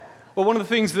Well, one of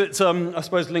the things that I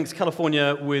suppose links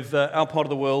California with our part of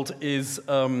the world is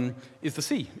the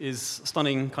sea, is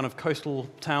stunning kind of coastal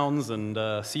towns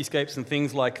and seascapes and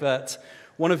things like that.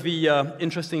 One of the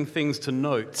interesting things to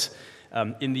note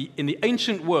in the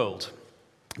ancient world,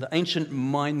 the ancient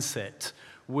mindset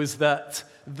was that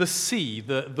the sea,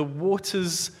 the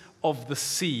waters of the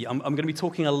sea. I'm going to be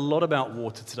talking a lot about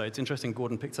water today. It's interesting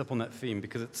Gordon picked up on that theme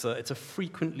because it's a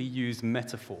frequently used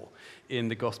metaphor in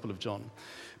the Gospel of John.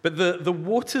 But the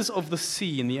waters of the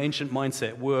sea in the ancient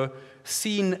mindset were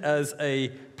seen as a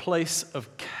place of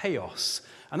chaos.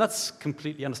 And that's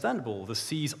completely understandable. The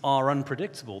seas are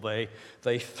unpredictable.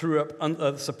 They threw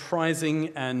up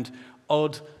surprising and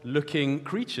odd-looking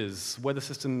creatures. Weather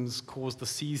systems caused the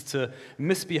seas to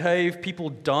misbehave.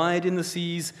 People died in the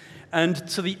seas. And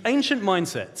to the ancient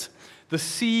mindset, the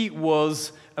sea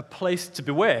was a place to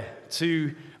beware,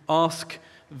 to ask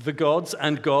the gods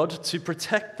and God to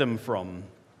protect them from.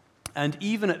 And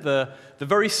even at the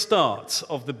very start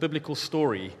of the biblical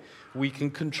story, we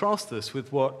can contrast this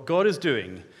with what God is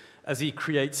doing as he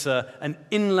creates an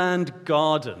inland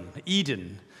garden,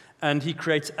 Eden, and he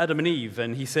creates Adam and Eve,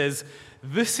 and he says,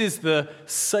 "This is the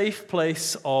safe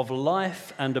place of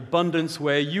life and abundance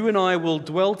where you and I will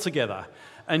dwell together,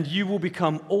 and you will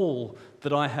become all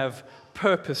that I have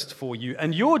purposed for you.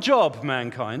 And your job,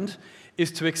 mankind,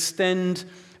 is to extend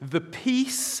the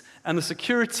peace and the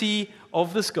security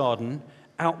of this garden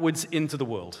outwards into the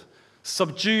world.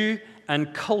 Subdue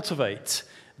and cultivate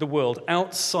the world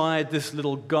outside this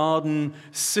little garden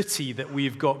city that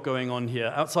we've got going on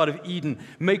here, outside of Eden.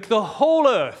 Make the whole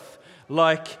earth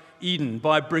like Eden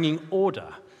by bringing order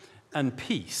and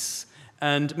peace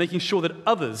and making sure that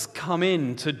others come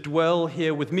in to dwell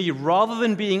here with me rather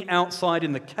than being outside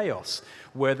in the chaos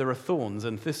where there are thorns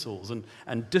and thistles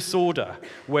and disorder,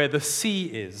 where the sea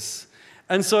is."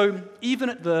 And so even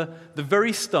at the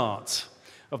very start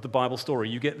of the Bible story,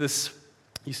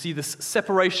 you see this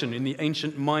separation in the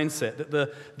ancient mindset that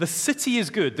the city is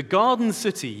good, the garden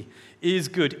city is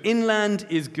good, inland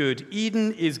is good,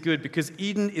 Eden is good because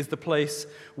Eden is the place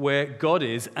where God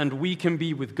is and we can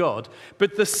be with God.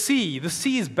 But the sea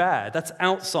is bad, that's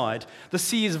outside. The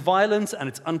sea is violent and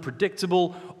it's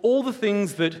unpredictable, all the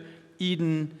things that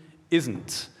Eden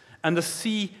isn't. And the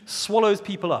sea swallows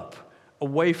people up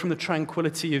away from the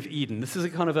tranquility of Eden. This is a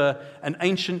kind of an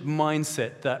ancient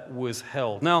mindset that was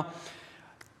held. Now,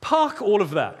 park all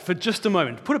of that for just a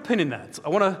moment. Put a pin in that.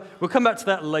 We'll come back to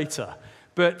that later.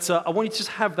 But I want you to just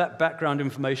have that background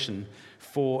information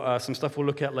for some stuff we'll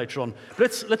look at later on.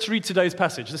 But let's read today's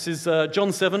passage. This is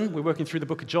John 7. We're working through the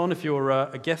book of John. If you're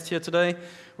a guest here today,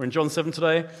 we're in John 7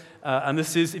 today. And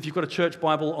this is, if you've got a church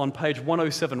Bible, on page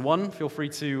 1071. Feel free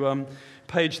to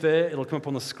page there. It'll come up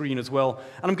on the screen as well.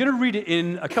 And I'm going to read it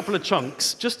in a couple of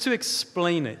chunks just to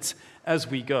explain it as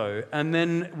we go. And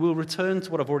then we'll return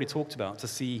to what I've already talked about to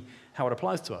see how it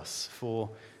applies to us for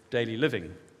daily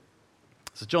living.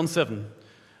 So John 7,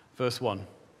 verse 1.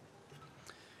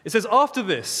 It says, "After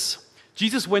this,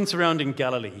 Jesus went around in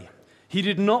Galilee. He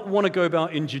did not want to go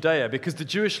about in Judea because the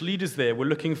Jewish leaders there were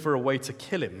looking for a way to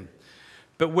kill him.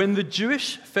 But when the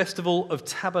Jewish festival of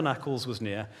tabernacles was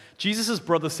near, Jesus'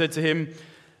 brother said to him,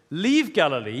 'Leave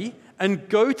Galilee and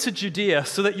go to Judea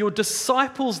so that your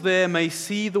disciples there may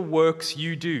see the works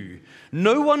you do.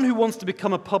 No one who wants to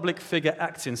become a public figure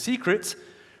acts in secret.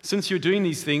 Since you're doing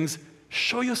these things,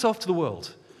 show yourself to the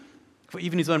world.' For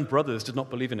even his own brothers did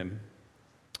not believe in him.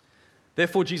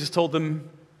 Therefore Jesus told them,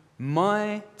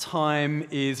 'My time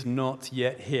is not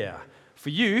yet here. For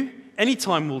you, any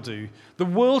time will do. The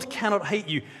world cannot hate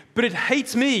you, but it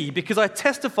hates me because I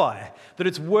testify that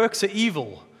its works are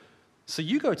evil. So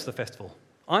you go to the festival.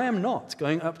 I am not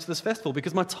going up to this festival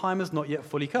because my time has not yet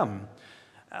fully come.'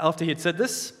 After he had said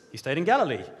this, he stayed in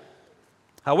Galilee.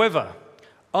 However,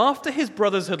 after his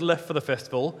brothers had left for the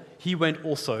festival, he went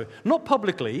also, not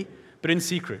publicly, but in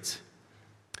secret.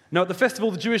 Now at the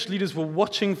festival, the Jewish leaders were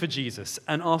watching for Jesus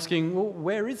and asking, 'Well,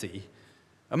 where is he?'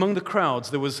 Among the crowds,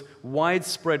 there was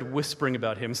widespread whispering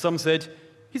about him. Some said,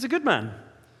 'He's a good man.'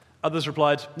 Others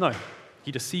replied, 'No,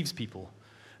 he deceives people.'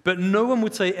 But no one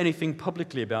would say anything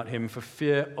publicly about him for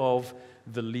fear of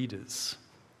the leaders."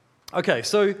 Okay,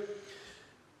 so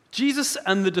Jesus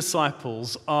and the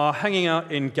disciples are hanging out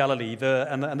in Galilee,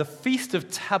 and the Feast of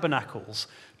Tabernacles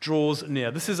draws near.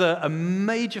 This is a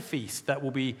major feast that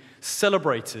will be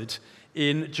celebrated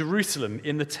in Jerusalem,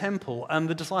 in the temple. And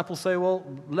the disciples say, "Well,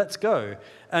 let's go.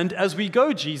 And as we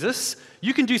go, Jesus,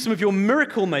 you can do some of your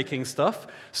miracle-making stuff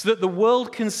so that the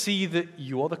world can see that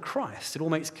you are the Christ." It all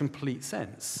makes complete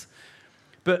sense.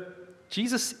 But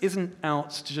Jesus isn't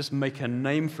out to just make a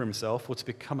name for himself or to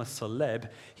become a celeb.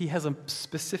 He has a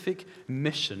specific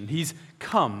mission. He's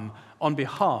come on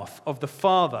behalf of the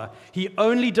Father. He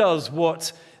only does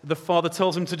what the Father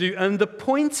tells him to do. And the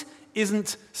point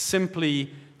isn't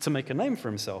simply to make a name for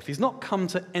himself. He's not come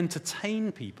to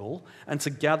entertain people and to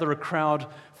gather a crowd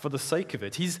for the sake of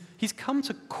it. He's come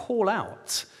to call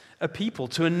out a people,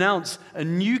 to announce a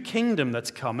new kingdom that's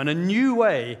come and a new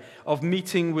way of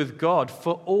meeting with God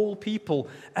for all people,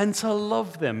 and to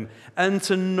love them and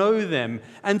to know them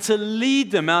and to lead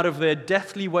them out of their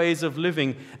deathly ways of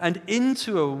living and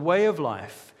into a way of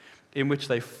life in which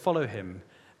they follow him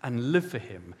and live for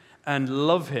him and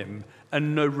love him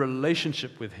and know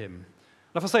relationship with him.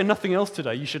 And if I say nothing else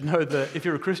today, you should know that if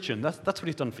you're a Christian, that's what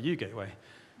he's done for you, Gateway.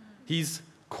 He's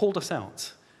called us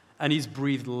out, and he's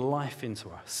breathed life into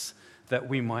us that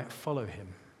we might follow him.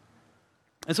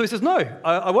 And so he says, no,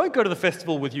 I won't go to the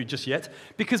festival with you just yet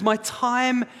because my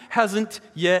time hasn't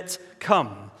yet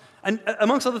come. And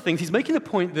amongst other things, he's making the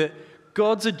point that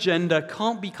God's agenda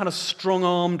can't be kind of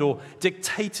strong-armed or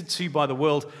dictated to by the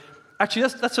world. Actually,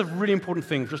 that's a really important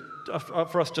thing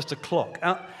for us just to clock.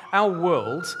 Our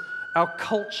world, our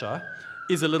culture,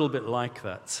 is a little bit like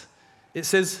that. It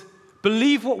says,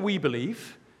 believe what we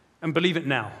believe and believe it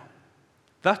now.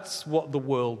 That's what the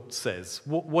world says,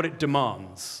 what it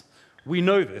demands. We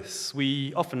know this.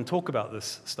 We often talk about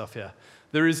this stuff here.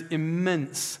 There is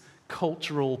immense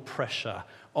cultural pressure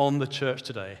on the church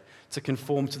today to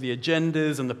conform to the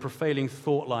agendas and the prevailing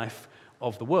thought life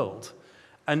of the world.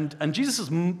 And Jesus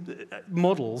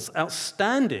models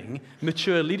outstanding,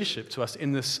 mature leadership to us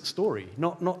in this story.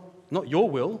 Not your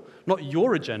will, not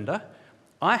your agenda.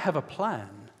 I have a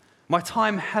plan. My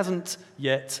time hasn't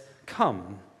yet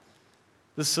come.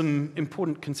 There's some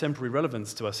important contemporary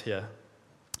relevance to us here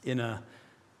in an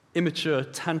immature,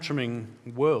 tantruming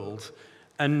world,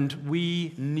 and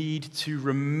we need to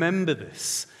remember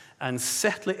this and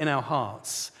settle it in our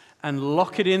hearts and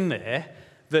lock it in there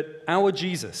that our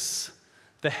Jesus,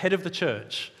 the head of the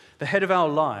church, the head of our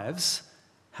lives,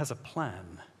 has a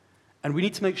plan. And we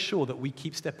need to make sure that we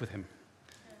keep step with him.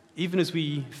 Even as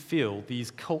we feel these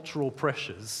cultural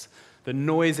pressures, the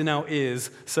noise in our ears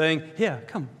saying, here,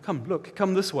 come, look,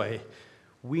 come this way.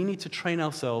 We need to train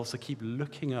ourselves to keep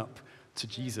looking up to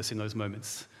Jesus in those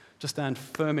moments, to stand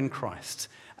firm in Christ,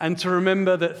 and to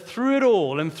remember that through it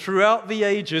all and throughout the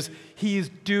ages, he is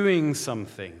doing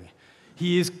something.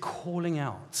 He is calling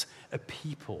out a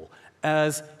people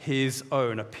as his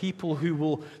own, a people who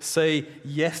will say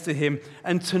yes to him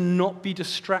and to not be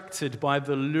distracted by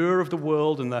the lure of the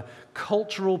world and the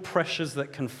cultural pressures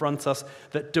that confront us,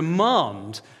 that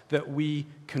demand that we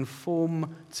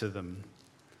conform to them.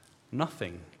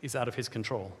 Nothing is out of his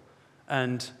control,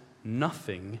 and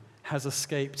nothing has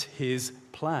escaped his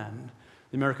plan.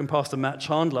 The American pastor Matt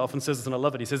Chandler often says this, and I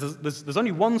love it. He says there's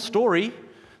only one story.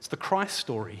 It's the Christ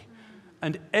story.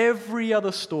 And every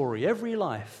other story, every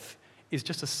life, is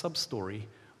just a sub-story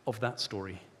of that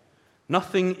story.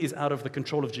 Nothing is out of the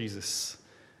control of Jesus.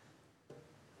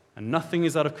 And nothing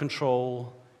is out of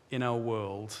control in our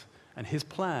world. And his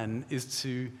plan is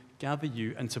to gather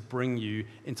you and to bring you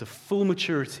into full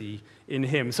maturity in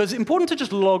him. So it's important to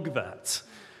just log that.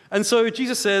 And so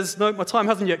Jesus says, no, my time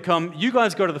hasn't yet come. You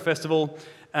guys go to the festival.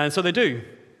 And so they do.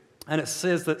 And it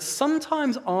says that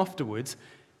sometimes afterwards,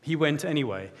 he went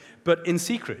anyway, but in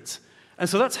secret. And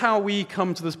so that's how we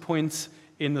come to this point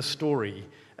in the story,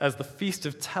 as the Feast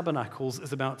of Tabernacles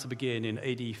is about to begin in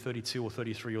AD 32 or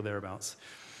 33 or thereabouts.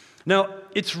 Now,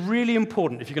 it's really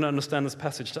important, if you're going to understand this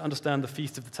passage, to understand the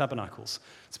Feast of the Tabernacles.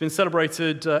 It's been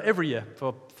celebrated every year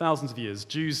for thousands of years.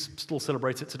 Jews still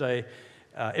celebrate it today,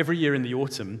 every year in the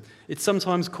autumn. It's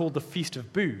sometimes called the Feast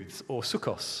of Booths, or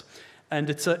Sukkos. And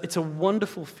it's a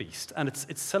wonderful feast, and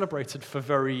it's celebrated for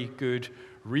very good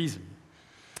reason.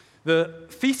 The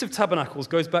Feast of Tabernacles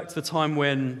goes back to the time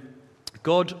when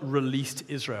God released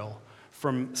Israel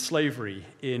from slavery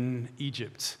in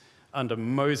Egypt under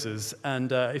Moses.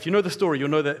 And if you know the story, you'll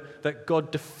know that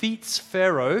God defeats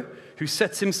Pharaoh, who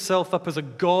sets himself up as a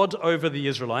god over the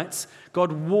Israelites.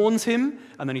 God warns him,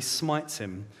 and then he smites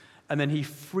him. And then he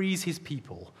frees his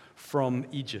people from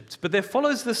Egypt. But there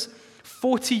follows this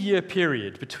 40-year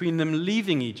period between them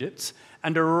leaving Egypt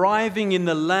and arriving in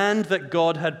the land that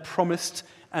God had promised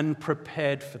and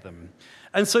prepared for them.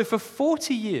 And so for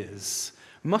 40 years,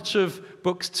 much of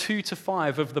books 2 to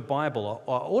 5 of the Bible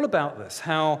are all about this,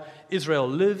 how Israel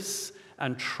lives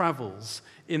and travels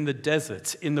in the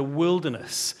desert, in the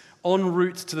wilderness, en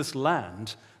route to this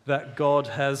land that God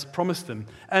has promised them.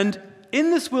 And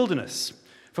in this wilderness,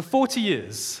 for 40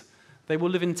 years, they will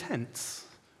live in tents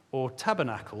or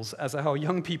tabernacles, as our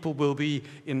young people will be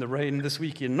in the rain this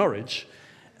week in Norwich.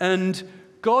 And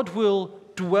God will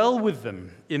dwell with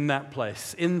them in that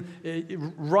place,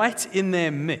 right in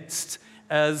their midst,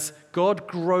 as God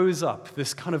grows up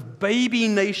this kind of baby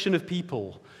nation of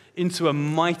people into a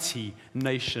mighty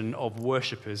nation of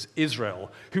worshippers,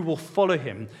 Israel, who will follow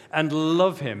him and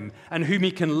love him and whom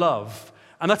he can love.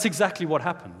 And that's exactly what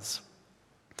happens.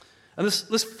 And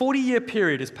this 40-year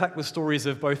period is packed with stories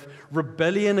of both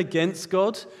rebellion against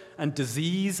God and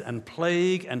disease and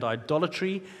plague and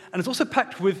idolatry. And it's also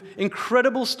packed with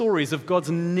incredible stories of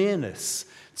God's nearness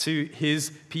to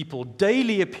his people,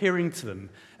 daily appearing to them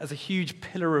as a huge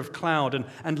pillar of cloud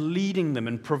and leading them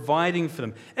and providing for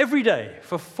them. Every day,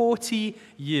 for 40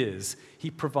 years, he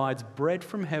provides bread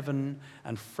from heaven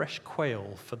and fresh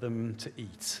quail for them to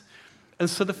eat. And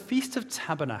so the Feast of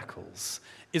Tabernacles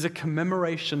is a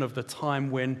commemoration of the time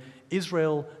when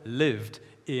Israel lived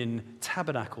in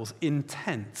tabernacles, in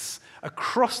tents,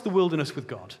 across the wilderness with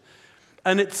God.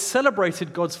 And it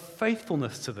celebrated God's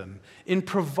faithfulness to them in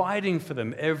providing for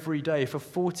them every day for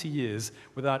 40 years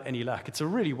without any lack. It's a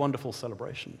really wonderful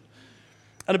celebration.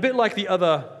 And a bit like the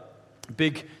other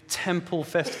big temple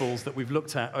festivals that we've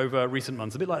looked at over recent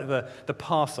months, a bit like the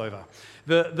Passover.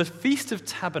 The Feast of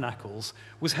Tabernacles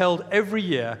was held every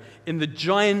year in the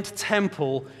giant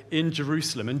temple in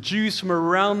Jerusalem, and Jews from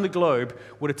around the globe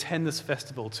would attend this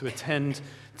festival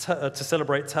to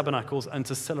celebrate tabernacles and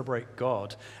to celebrate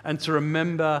God and to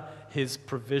remember his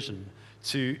provision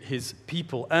to his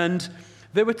people. And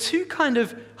there were two kind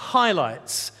of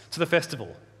highlights to the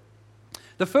festival.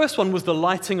 The first one was the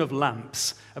lighting of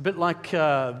lamps, a bit like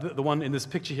the one in this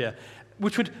picture here,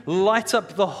 which would light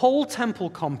up the whole temple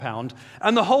compound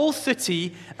and the whole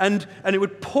city, and it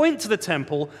would point to the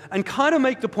temple and kind of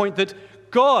make the point that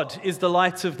God is the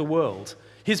light of the world.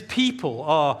 His people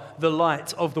are the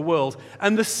light of the world.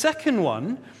 And the second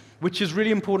one, which is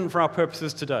really important for our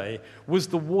purposes today, was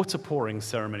the water pouring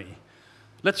ceremony.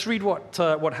 Let's read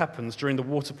what happens during the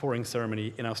water pouring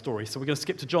ceremony in our story. So we're going to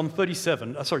skip to John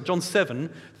 7,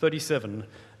 37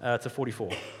 to 44.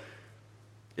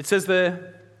 It says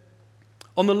there,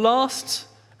 "On the last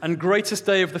and greatest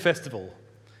day of the festival,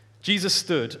 Jesus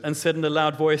stood and said in a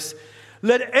loud voice,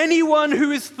 'Let anyone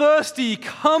who is thirsty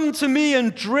come to me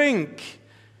and drink.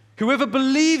 Whoever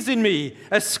believes in me,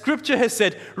 as Scripture has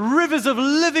said, rivers of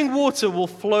living water will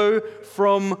flow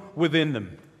from within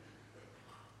them.'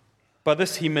 By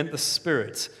this he meant the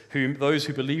Spirit, whom those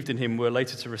who believed in him were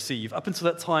later to receive. Up until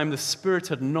that time, the Spirit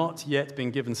had not yet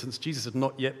been given, since Jesus had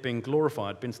not yet been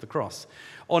glorified, been to the cross.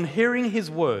 On hearing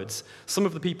his words, some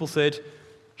of the people said,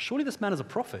 'Surely this man is a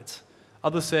prophet.'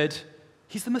 Others said,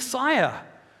 'He's the Messiah.'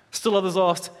 Still others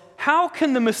asked, 'How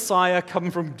can the Messiah come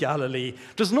from Galilee?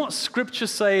 Does not Scripture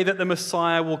say that the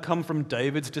Messiah will come from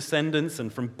David's descendants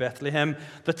and from Bethlehem,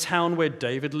 the town where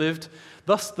David lived?'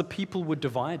 Thus the people were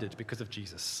divided because of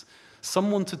Jesus.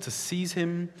 Some wanted to seize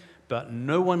him, but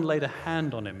no one laid a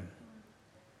hand on him."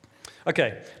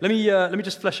 Okay, let me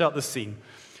just flesh out this scene.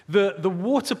 The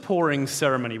water pouring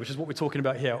ceremony, which is what we're talking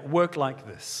about here, worked like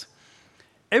this.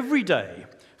 Every day,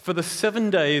 for the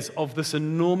 7 days of this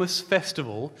enormous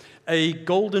festival, a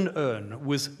golden urn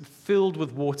was filled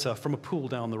with water from a pool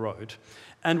down the road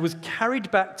and was carried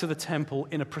back to the temple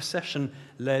in a procession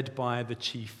led by the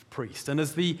chief priest. And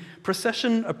as the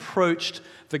procession approached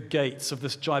the gates of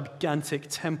this gigantic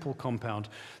temple compound,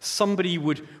 somebody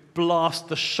would blast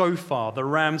the shofar, the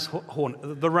ram's horn.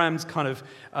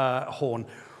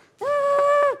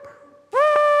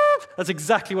 That's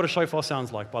exactly what a shofar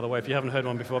sounds like, by the way, if you haven't heard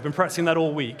one before. I've been practicing that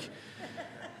all week.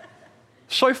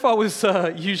 Shofar was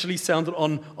usually sounded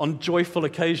on joyful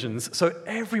occasions, so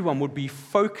everyone would be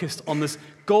focused on this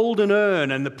golden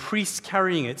urn and the priests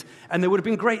carrying it, and there would have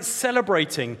been great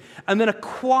celebrating, and then a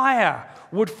choir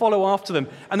would follow after them,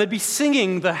 and they'd be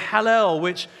singing the Hallel,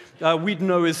 which we'd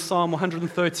know as Psalm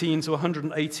 113 to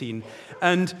 118.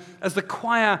 And as the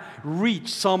choir reached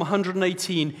Psalm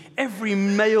 118, every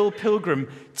male pilgrim,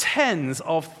 tens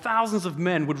of thousands of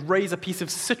men, would raise a piece of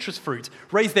citrus fruit,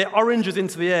 raise their oranges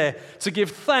into the air to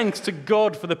give thanks to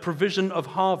God for the provision of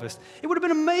harvest. It would have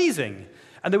been amazing.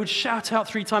 And they would shout out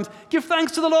 3 times, "Give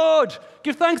thanks to the Lord!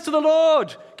 Give thanks to the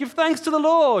Lord! Give thanks to the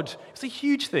Lord!" It's a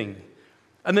huge thing.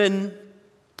 And then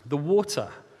the water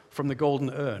from the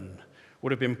golden urn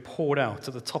would have been poured out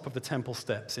at the top of the temple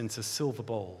steps into silver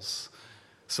bowls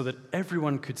so that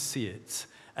everyone could see it.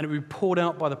 And it would be poured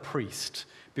out by the priest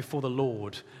before the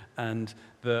Lord and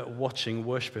the watching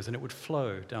worshippers, and it would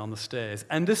flow down the stairs.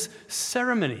 And this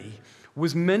ceremony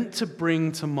was meant to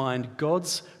bring to mind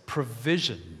God's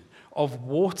provision of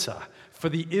water for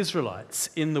the Israelites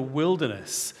in the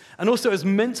wilderness. And also it was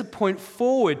meant to point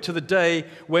forward to the day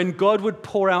when God would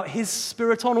pour out his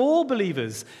Spirit on all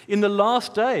believers in the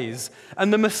last days,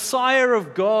 and the Messiah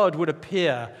of God would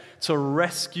appear to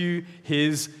rescue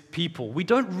his people. We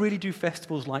don't really do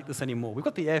festivals like this anymore. We've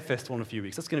got the Air Festival in a few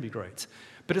weeks. That's going to be great.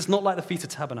 But it's not like the Feast of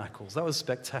Tabernacles. That was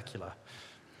spectacular.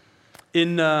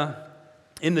 In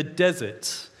the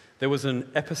desert, there was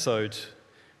an episode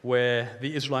where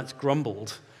the Israelites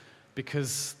grumbled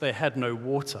because they had no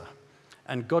water.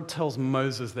 And God tells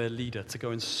Moses, their leader, to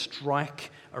go and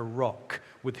strike a rock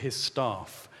with his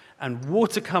staff. And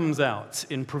water comes out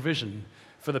in provision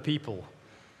for the people.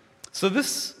 So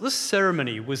this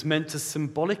ceremony was meant to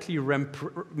symbolically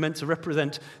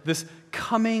represent this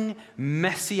coming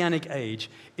messianic age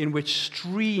in which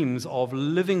streams of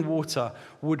living water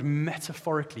would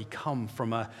metaphorically come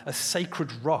from a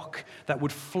sacred rock that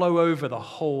would flow over the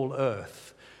whole earth.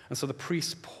 And so the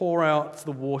priests pour out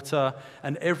the water,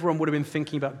 and everyone would have been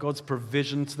thinking about God's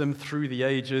provision to them through the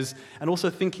ages, and also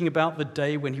thinking about the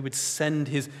day when he would send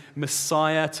his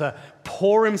Messiah to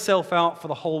pour himself out for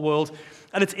the whole world.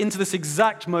 And it's into this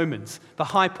exact moment, the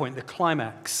high point, the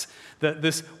climax, that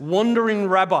this wandering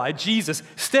rabbi, Jesus,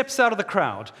 steps out of the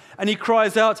crowd, and he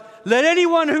cries out, "Let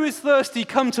anyone who is thirsty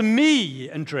come to me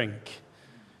and drink.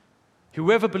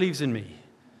 Whoever believes in me,"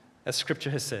 as Scripture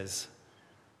has says,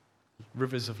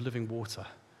 rivers of living water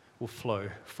will flow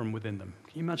from within them.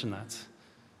 Can you imagine that?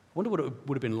 I wonder what it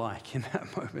would have been like in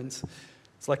that moment.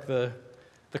 It's like the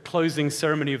closing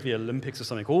ceremony of the Olympics or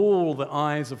something. All the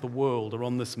eyes of the world are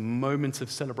on this moment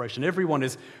of celebration. Everyone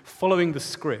is following the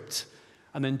script.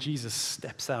 And then Jesus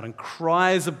steps out and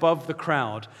cries above the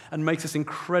crowd and makes this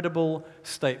incredible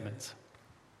statement.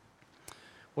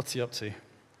 What's he up to?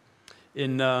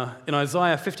 In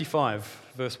Isaiah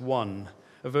 55, verse 1,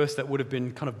 a verse that would have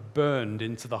been kind of burned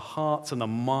into the hearts and the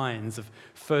minds of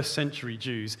first century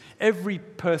Jews. Every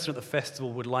person at the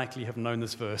festival would likely have known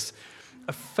this verse.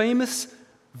 A famous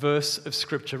verse of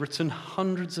Scripture written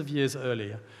hundreds of years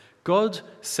earlier. God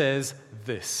says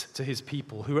this to his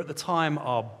people, who at the time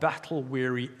are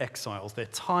battle-weary exiles. They're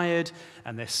tired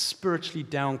and they're spiritually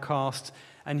downcast.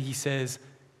 And he says,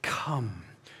 "Come,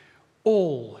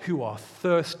 all who are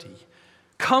thirsty,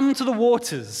 come to the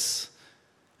waters.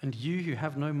 And you who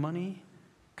have no money,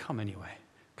 come anyway.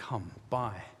 Come,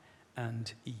 buy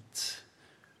and eat."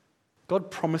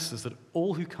 God promises that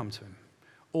all who come to him,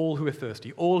 all who are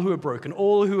thirsty, all who are broken,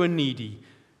 all who are needy,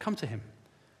 come to him.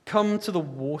 Come to the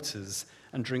waters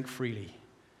and drink freely.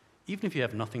 Even if you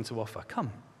have nothing to offer,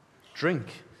 come,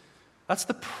 drink. That's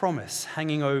the promise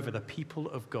hanging over the people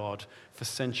of God for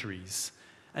centuries.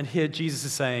 And here Jesus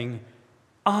is saying,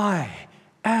 "I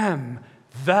am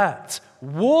that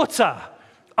water.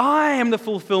 I am the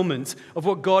fulfillment of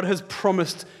what God has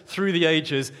promised through the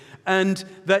ages." And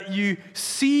that you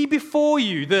see before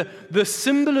you the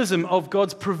symbolism of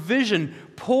God's provision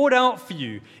poured out for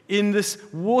you in this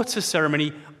water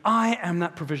ceremony. I am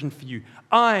that provision for you.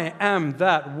 I am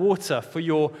that water for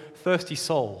your thirsty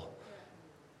soul.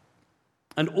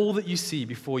 And all that you see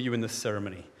before you in this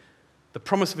ceremony, the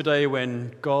promise of a day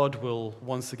when God will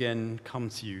once again come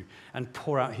to you and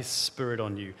pour out his Spirit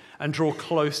on you and draw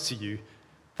close to you,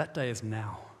 that day is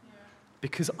now.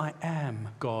 Because I am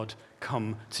God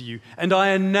come to you. And I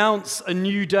announce a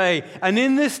new day. And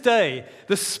in this day,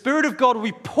 the Spirit of God will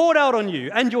be poured out on you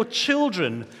and your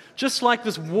children, just like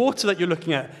this water that you're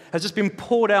looking at has just been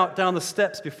poured out down the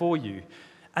steps before you.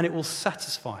 And it will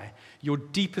satisfy your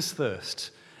deepest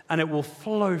thirst. And it will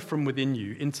flow from within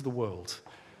you into the world,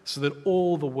 so that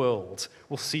all the world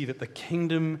will see that the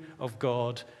kingdom of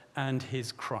God and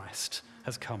his Christ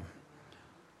has come.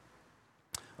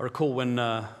 I recall when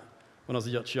I was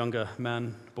a much younger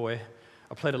boy,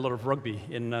 I played a lot of rugby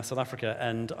in South Africa,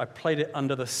 and I played it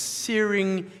under the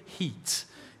searing heat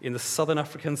in the southern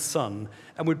African sun,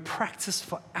 and would practice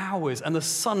for hours, and the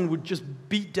sun would just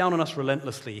beat down on us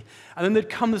relentlessly. And then there'd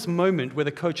come this moment where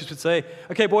the coaches would say,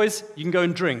 "Okay, boys, you can go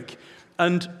and drink."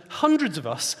 And hundreds of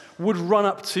us would run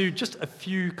up to just a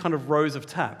few kind of rows of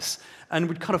taps, and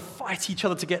we'd kind of fight each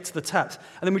other to get to the taps.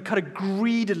 And then we'd kind of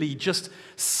greedily just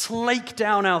slake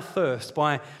down our thirst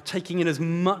by taking in as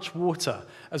much water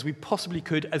as we possibly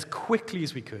could, as quickly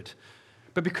as we could.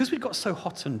 But because we'd got so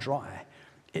hot and dry,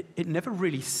 it never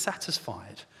really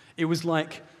satisfied. It was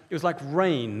like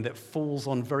rain that falls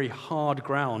on very hard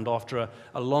ground after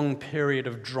a long period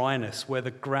of dryness where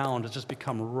the ground has just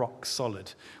become rock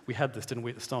solid. We had this, didn't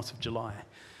we, at the start of July?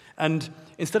 And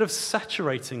instead of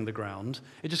saturating the ground,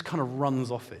 it just kind of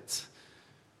runs off it.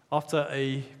 After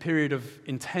a period of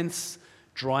intense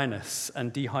dryness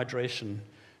and dehydration,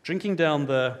 drinking down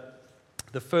the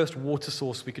the first water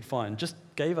source we could find, just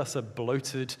gave us a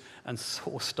bloated and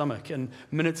sore stomach, and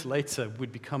minutes later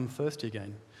we'd become thirsty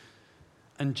again.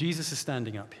 And Jesus is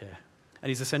standing up here, and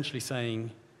he's essentially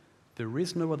saying, there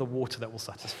is no other water that will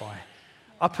satisfy.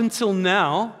 Up until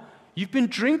now, you've been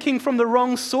drinking from the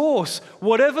wrong source.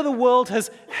 Whatever the world has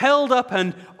held up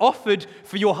and offered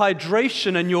for your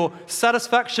hydration and your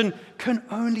satisfaction can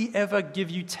only ever give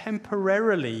you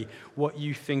temporarily what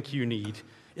you think you need.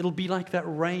 It'll be like that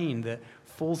rain that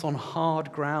falls on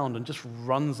hard ground and just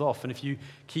runs off. And if you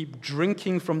keep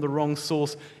drinking from the wrong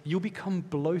source, you'll become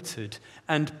bloated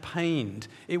and pained.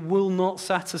 It will not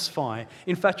satisfy.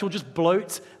 In fact, you'll just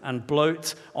bloat and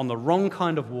bloat on the wrong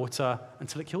kind of water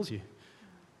until it kills you.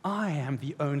 I am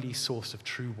the only source of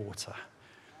true water.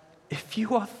 If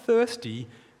you are thirsty,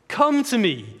 come to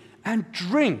me and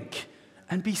drink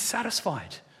and be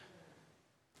satisfied.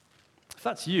 If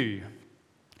that's you,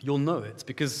 you'll know it,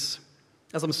 because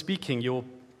as I'm speaking, you'll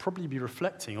probably be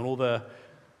reflecting on all the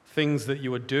things that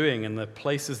you are doing and the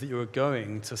places that you are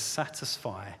going to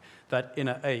satisfy that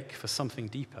inner ache for something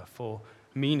deeper, for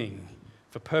meaning,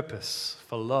 for purpose,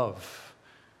 for love,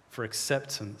 for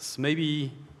acceptance.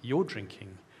 Maybe you're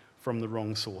drinking from the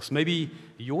wrong source. Maybe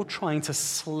you're trying to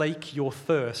slake your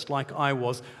thirst like I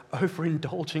was,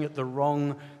 overindulging at the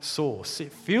wrong source.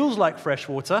 It feels like fresh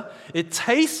water. It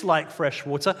tastes like fresh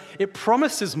water. It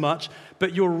promises much,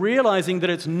 but you're realizing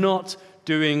that it's not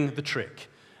doing the trick.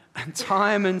 And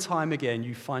time again,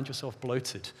 you find yourself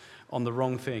bloated on the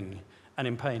wrong thing and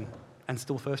in pain and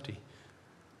still thirsty.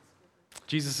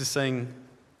 Jesus is saying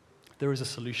there is a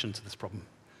solution to this problem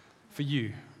for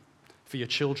you, for your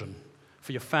children,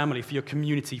 for your family, for your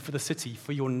community, for the city,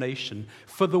 for your nation,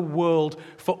 for the world,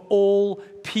 for all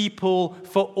people,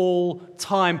 for all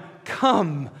time.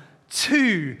 Come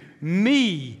to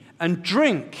me and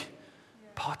drink.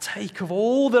 Partake of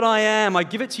all that I am. I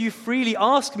give it to you freely.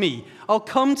 Ask me. I'll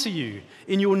come to you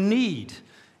in your need,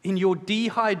 in your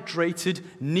dehydrated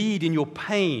need, in your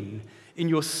pain, in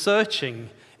your searching,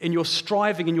 in your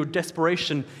striving, in your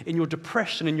desperation, in your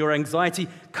depression, in your anxiety.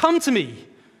 Come to me.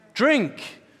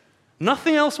 Drink.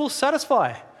 Nothing else will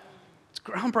satisfy. It's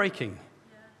groundbreaking.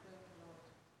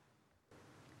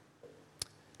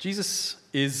 Jesus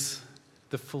is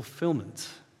the fulfillment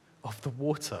of the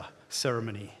water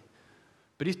ceremony.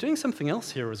 But he's doing something else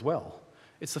here as well.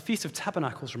 It's the Feast of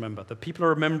Tabernacles, remember. The people are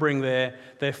remembering their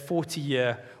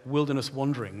 40-year wilderness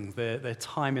wandering, their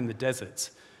time in the desert.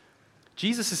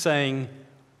 Jesus is saying,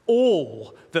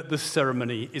 all that this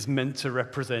ceremony is meant to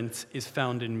represent is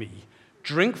found in me.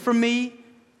 Drink from me,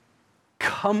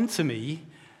 come to me,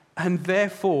 and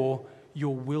therefore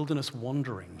your wilderness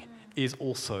wandering is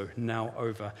also now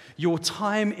over. Your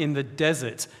time in the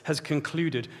desert has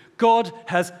concluded. God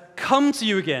has come to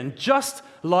you again, just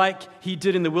like he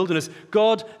did in the wilderness.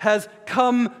 God has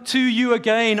come to you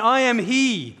again. I am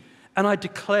he, and I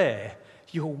declare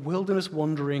your wilderness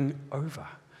wandering over.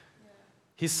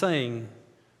 He's saying,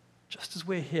 just as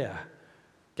we're here,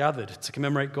 gathered to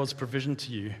commemorate God's provision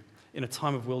to you in a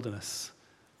time of wilderness,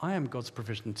 I am God's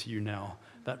provision to you now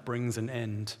that brings an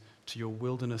end to your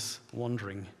wilderness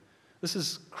wandering. This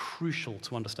is crucial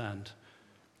to understand.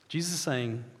 Jesus is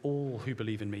saying, all who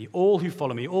believe in me, all who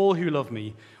follow me, all who love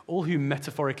me, all who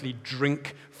metaphorically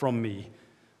drink from me,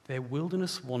 their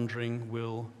wilderness wandering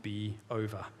will be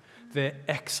over. Their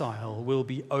exile will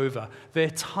be over. Their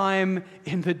time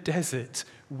in the desert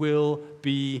will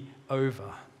be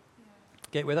over.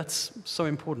 Gateway, that's so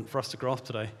important for us to grasp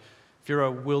today. If you're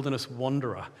a wilderness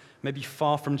wanderer, maybe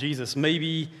far from Jesus,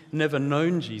 maybe never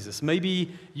known Jesus,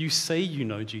 maybe you say you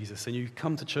know Jesus and you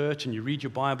come to church and you read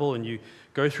your Bible and you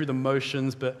go through the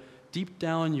motions, but deep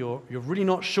down you're really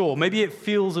not sure. Maybe it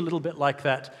feels a little bit like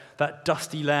that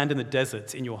dusty land in the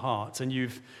desert in your heart, and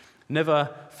you've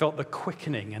never felt the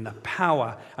quickening and the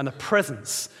power and the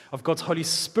presence of God's Holy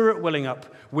Spirit welling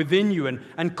up within you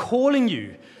and calling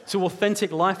you to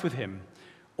authentic life with him.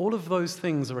 All of those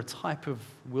things are a type of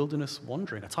wilderness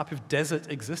wandering, a type of desert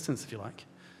existence, if you like.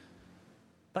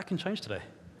 That can change today.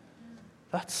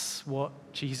 That's what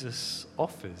Jesus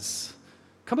offers.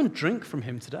 Come and drink from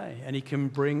him today, and he can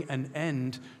bring an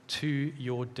end to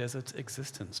your desert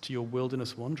existence, to your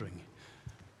wilderness wandering.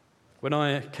 When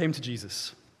I came to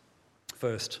Jesus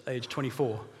first, age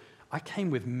 24, I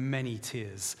came with many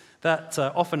tears. That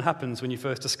often happens when you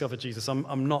first discover Jesus.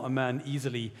 I'm not a man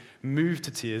easily moved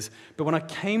to tears, but when I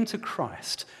came to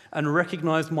Christ and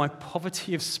recognized my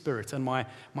poverty of spirit and my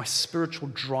spiritual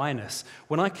dryness,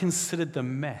 when I considered the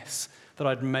mess that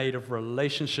I'd made of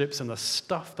relationships and the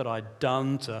stuff that I'd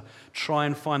done to try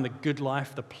and find the good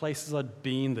life, the places I'd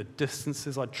been, the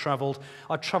distances I'd traveled.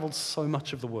 I'd traveled so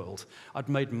much of the world. I'd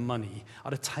made money.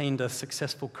 I'd attained a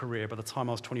successful career by the time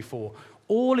I was 24,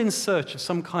 all in search of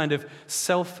some kind of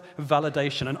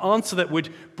self-validation, an answer that would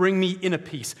bring me inner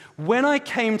peace. When I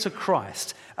came to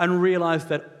Christ and realized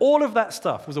that all of that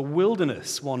stuff was a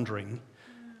wilderness wandering,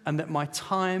 and that my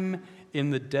time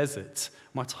in the desert,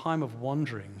 my time of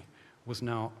wandering, was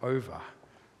now over,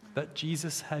 that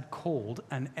Jesus had called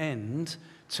an end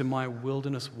to my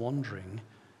wilderness wandering,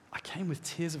 I came with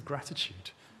tears of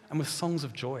gratitude and with songs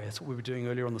of joy. That's what we were doing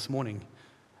earlier on this morning.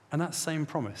 And that same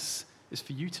promise is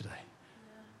for you today.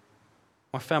 Yeah.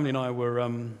 My family and I were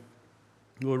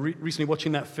recently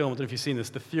watching that film. I don't know if you've seen this,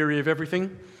 The Theory of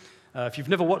Everything. If you've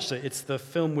never watched it, it's the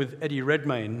film with Eddie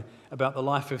Redmayne about the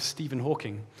life of Stephen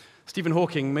Hawking. Stephen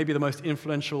Hawking may be the most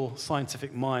influential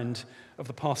scientific mind of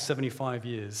the past 75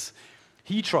 years.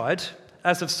 He tried,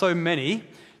 as have so many,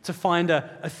 to find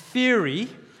a theory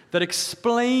that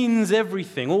explains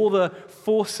everything, all the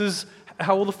forces,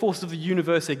 how all the forces of the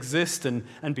universe exist and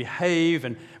behave,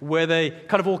 and where they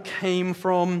kind of all came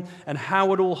from, and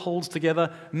how it all holds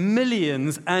together.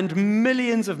 Millions and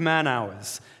millions of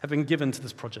man-hours have been given to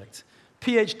this project.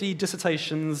 PhD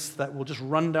dissertations that will just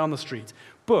run down the street,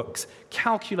 books,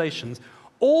 calculations,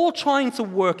 all trying to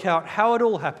work out how it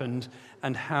all happened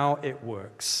and how it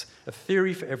works. A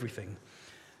theory for everything.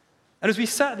 And as we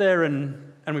sat there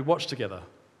and we watched together,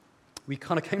 we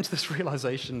kind of came to this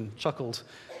realization, chuckled,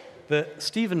 that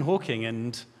Stephen Hawking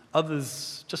and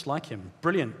others just like him,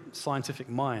 brilliant scientific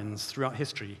minds throughout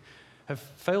history, have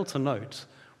failed to note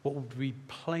what would be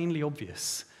plainly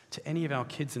obvious to any of our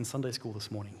kids in Sunday school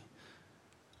this morning.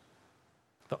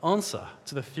 The answer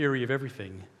to the theory of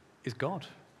everything is God.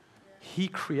 He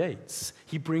creates.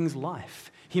 He brings life.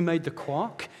 He made the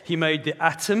quark. He made the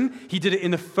atom. He did it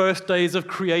in the first days of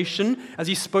creation as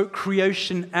he spoke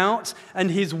creation out.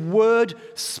 And his word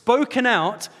spoken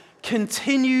out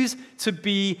continues to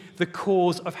be the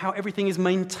cause of how everything is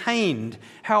maintained,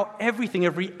 how everything,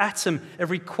 every atom,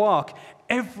 every quark,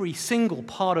 every single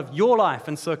part of your life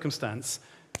and circumstance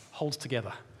holds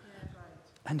together.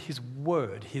 And his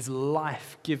word, his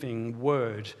life-giving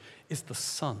word, is the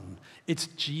Son. It's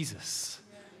Jesus.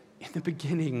 In the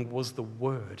beginning was the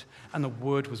Word, and the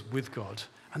Word was with God,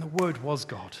 and the Word was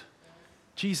God.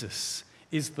 Jesus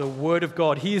is the Word of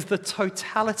God. He is the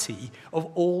totality of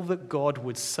all that God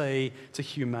would say to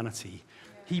humanity.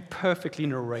 He perfectly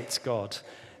narrates God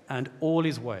and all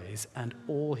his ways and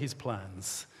all his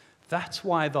plans. That's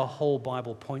why the whole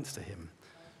Bible points to him.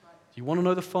 You want to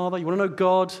know the Father? You want to know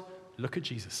God? Look at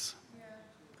Jesus.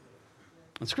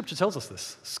 And Scripture tells us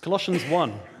this. It's Colossians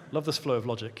 1. Love this flow of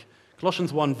logic.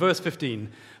 Colossians 1, verse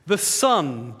 15. The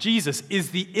Son, Jesus, is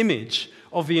the image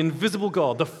of the invisible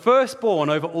God, the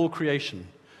firstborn over all creation.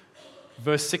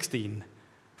 Verse 16.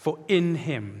 For in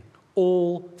him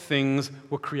all things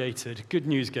were created. Good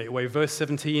news, Gateway. Verse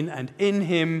 17. And in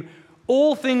him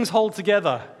all things hold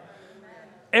together.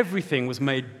 Everything was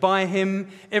made by him,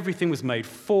 everything was made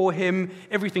for him,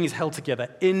 everything is held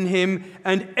together in him,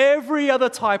 and every other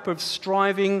type of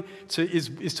striving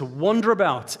is to wander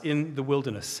about in the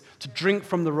wilderness, to drink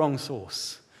from the wrong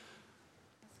source.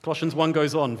 Colossians 1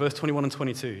 goes on, verse 21 and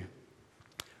 22.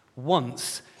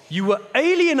 Once you were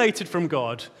alienated from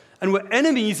God and were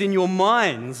enemies in your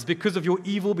minds because of your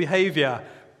evil behavior,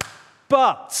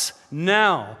 but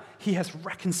now he has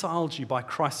reconciled you by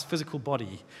Christ's physical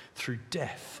body through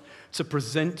death to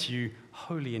present you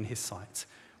holy in his sight,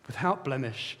 without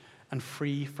blemish and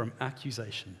free from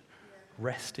accusation.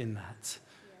 Rest in that.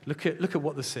 Look at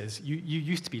what this says. You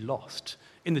used to be lost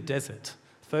in the desert,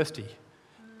 thirsty,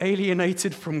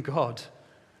 alienated from God.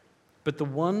 But the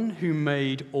one who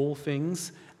made all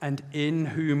things and in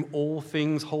whom all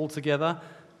things hold together,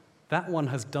 that one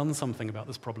has done something about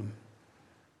this problem.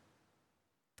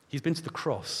 He's been to the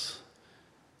cross.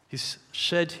 He's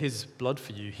shed his blood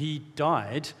for you. He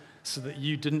died so that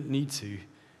you didn't need to.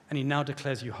 And he now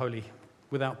declares you holy,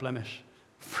 without blemish,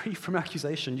 free from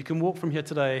accusation. You can walk from here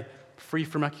today free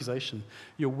from accusation.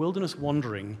 Your wilderness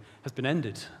wandering has been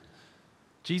ended.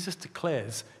 Jesus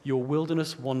declares your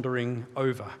wilderness wandering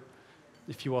over.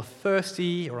 If you are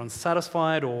thirsty or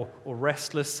unsatisfied or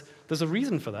restless, there's a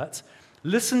reason for that.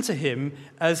 Listen to him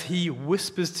as he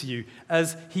whispers to you,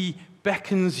 as he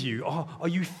beckons you. Oh, are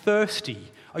you thirsty?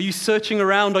 Are you searching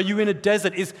around? Are you in a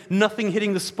desert? Is nothing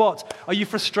hitting the spot? Are you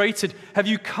frustrated? Have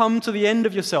you come to the end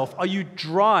of yourself? Are you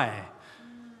dry?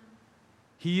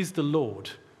 He is the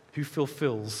Lord who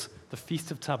fulfills the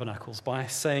Feast of Tabernacles by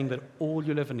saying that all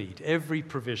you'll ever need, every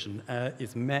provision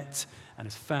is met and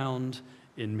is found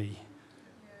in me.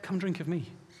 Come drink of me.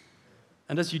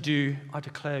 And as you do, I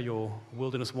declare your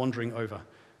wilderness wandering over.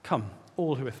 Come,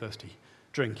 all who are thirsty,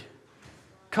 drink.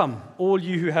 Come, all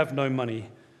you who have no money,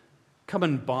 come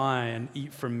and buy and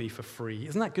eat from me for free.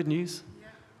 Isn't that good news? Yeah.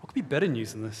 What could be better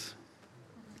news than this?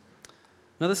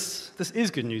 Now, this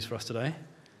is good news for us today,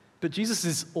 but Jesus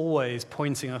is always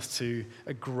pointing us to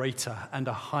a greater and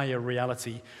a higher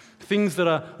reality. Things that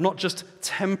are not just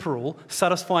temporal,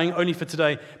 satisfying only for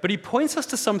today, but he points us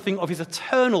to something of his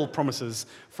eternal promises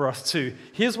for us too.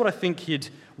 Here's what I think he'd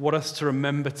want us to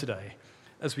remember today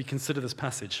as we consider this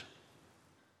passage.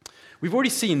 We've already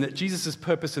seen that Jesus'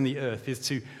 purpose in the earth is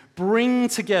to bring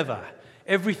together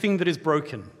everything that is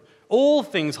broken. All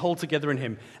things hold together in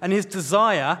him. And his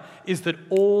desire is that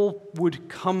all would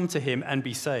come to him and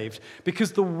be saved.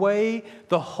 Because the way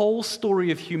the whole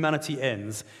story of humanity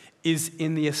ends is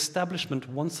in the establishment,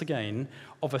 once again,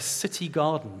 of a city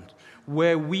garden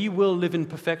where we will live in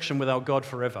perfection with our God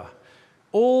forever.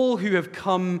 All who have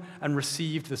come and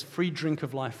received this free drink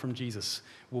of life from Jesus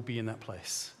will be in that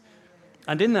place.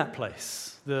 And in that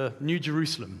place, the New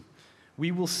Jerusalem,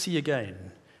 we will see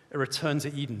again a return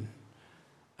to Eden.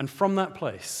 And from that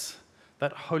place,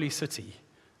 that holy city,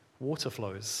 water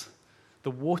flows,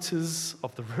 the waters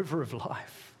of the river of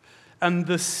life. And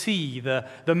the sea, the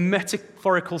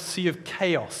metaphorical sea of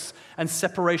chaos and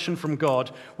separation from God,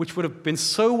 which would have been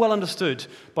so well understood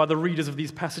by the readers of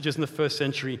these passages in the first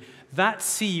century, that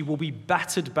sea will be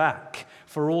battered back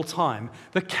for all time.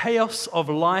 The chaos of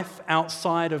life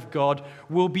outside of God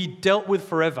will be dealt with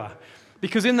forever.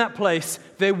 Because in that place,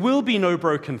 there will be no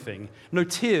broken thing, no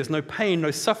tears, no pain,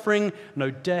 no suffering, no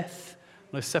death,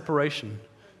 no separation.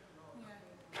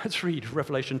 Let's read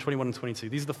Revelation 21 and 22.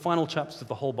 These are the final chapters of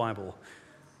the whole Bible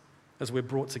as we're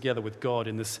brought together with God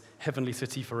in this heavenly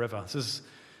city forever. This is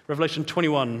Revelation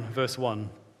 21, verse 1.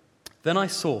 Then I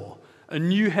saw a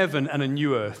new heaven and a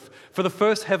new earth, for the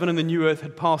first heaven and the new earth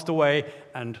had passed away,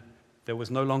 and there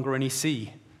was no longer any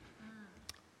sea.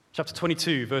 Chapter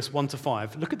 22, verse 1 to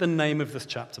 5. Look at the name of this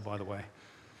chapter, by the way.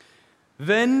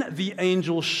 Then the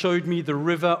angel showed me the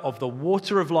river of the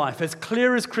water of life, as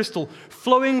clear as crystal,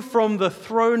 flowing from the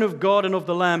throne of God and of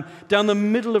the Lamb down the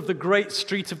middle of the great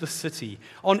street of the city.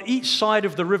 On each side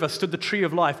of the river stood the tree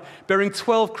of life, bearing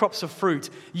 12 crops of fruit,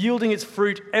 yielding its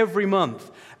fruit every month.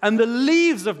 And the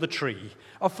leaves of the tree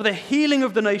are for the healing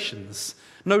of the nations.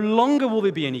 No longer will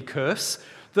there be any curse.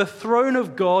 The throne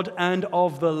of God and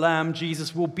of the Lamb,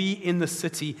 Jesus, will be in the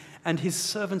city, and his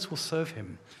servants will serve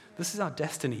him. This is our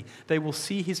destiny. They will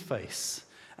see his face,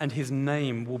 and his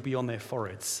name will be on their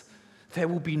foreheads. There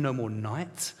will be no more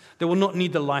night. They will not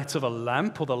need the light of a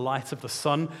lamp or the light of the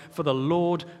sun, for the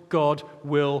Lord God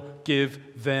will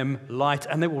give them light,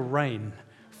 and they will reign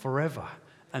forever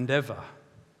and ever.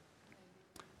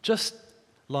 Just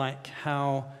like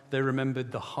how they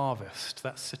remembered the harvest,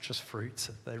 that citrus fruit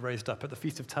they raised up at the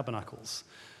Feast of Tabernacles.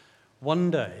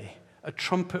 One day, a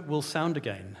trumpet will sound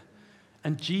again,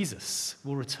 and Jesus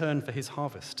will return for his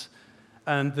harvest,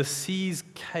 and the sea's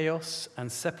chaos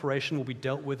and separation will be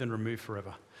dealt with and removed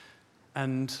forever.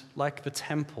 And like the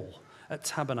temple at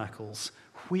Tabernacles,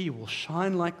 we will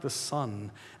shine like the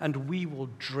sun, and we will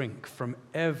drink from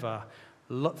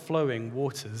ever-flowing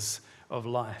waters of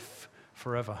life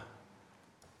forever.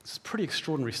 It's pretty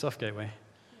extraordinary stuff, Gateway.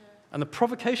 Yeah. And the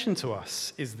provocation to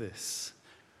us is this.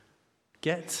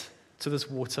 Get to this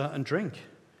water and drink.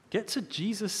 Get to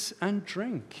Jesus and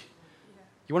drink. Yeah.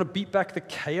 You want to beat back the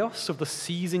chaos of the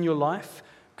seas in your life?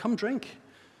 Come drink.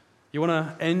 You want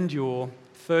to end your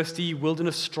thirsty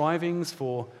wilderness strivings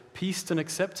for peace and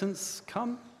acceptance?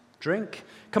 Come drink.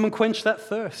 Come and quench that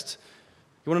thirst.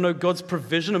 You want to know God's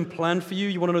provision and plan for you?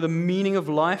 You want to know the meaning of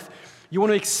life? You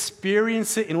want to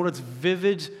experience it in all its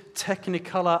vivid,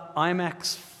 technicolor,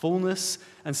 IMAX fullness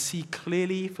and see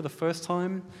clearly for the first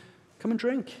time? Come and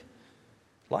drink.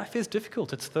 Life is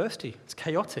difficult, it's thirsty, it's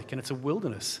chaotic, and it's a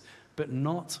wilderness, but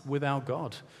not with our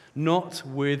God, not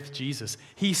with Jesus.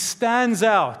 He stands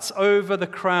out over the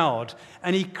crowd,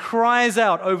 and he cries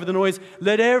out over the noise,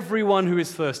 "Let everyone who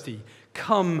is thirsty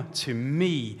come to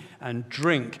me and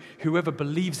drink. Whoever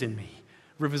believes in me,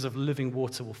 rivers of living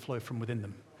water will flow from within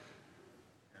them."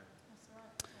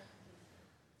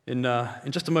 In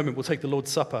just a moment, we'll take the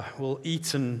Lord's Supper. We'll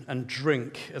eat and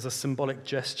drink as a symbolic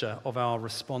gesture of our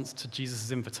response to Jesus'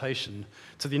 invitation,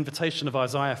 to the invitation of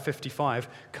Isaiah 55,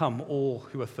 "Come, all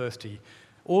who are thirsty.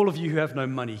 All of you who have no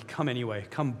money, come anyway.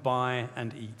 Come buy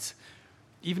and eat."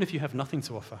 Even if you have nothing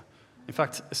to offer. In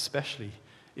fact, especially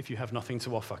if you have nothing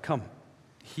to offer, come.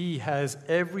 He has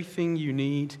everything you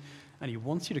need, and he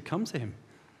wants you to come to him.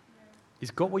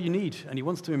 He's got what you need, and he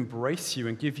wants to embrace you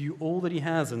and give you all that he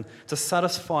has and to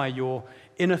satisfy your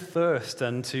inner thirst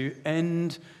and to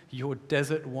end your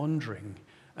desert wandering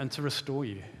and to restore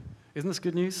you. Isn't this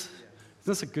good news?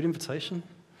 Isn't this a good invitation?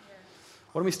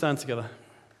 Why don't we stand together?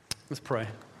 Let's pray.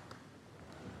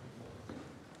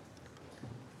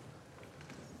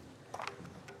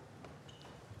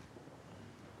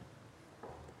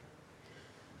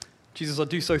 Jesus, I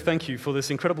do so thank you for this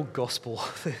incredible gospel,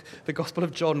 the Gospel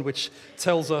of John, which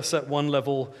tells us at one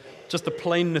level just the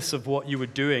plainness of what you were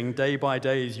doing day by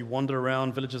day as you wandered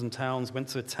around villages and towns, went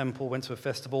to a temple, went to a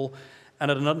festival,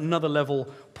 and at another level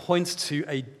points to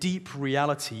a deep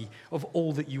reality of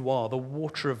all that you are, the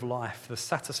water of life, the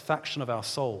satisfaction of our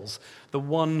souls, the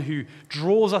one who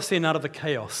draws us in out of the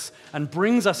chaos and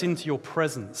brings us into your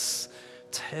presence,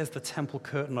 tears the temple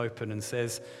curtain open and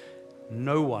says,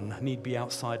 no one need be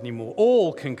outside anymore.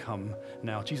 All can come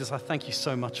now. Jesus, I thank you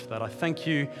so much for that. I thank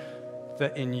you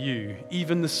that in you,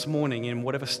 even this morning, in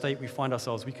whatever state we find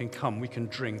ourselves, we can come, we can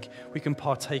drink, we can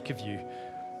partake of you,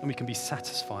 and we can be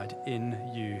satisfied in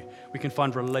you. We can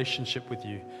find relationship with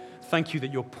you. Thank you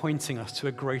that you're pointing us to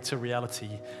a greater reality,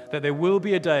 that there will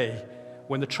be a day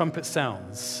when the trumpet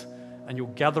sounds and you'll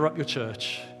gather up your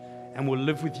church and we'll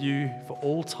live with you for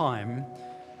all time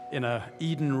in a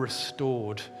Eden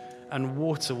restored, and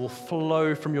water will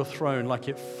flow from your throne like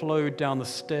it flowed down the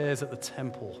stairs at the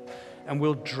temple. And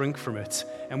we'll drink from it,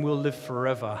 and we'll live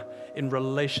forever in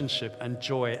relationship and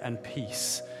joy and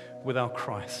peace with our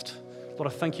Christ. Lord,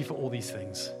 I thank you for all these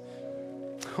things.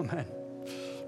 Amen.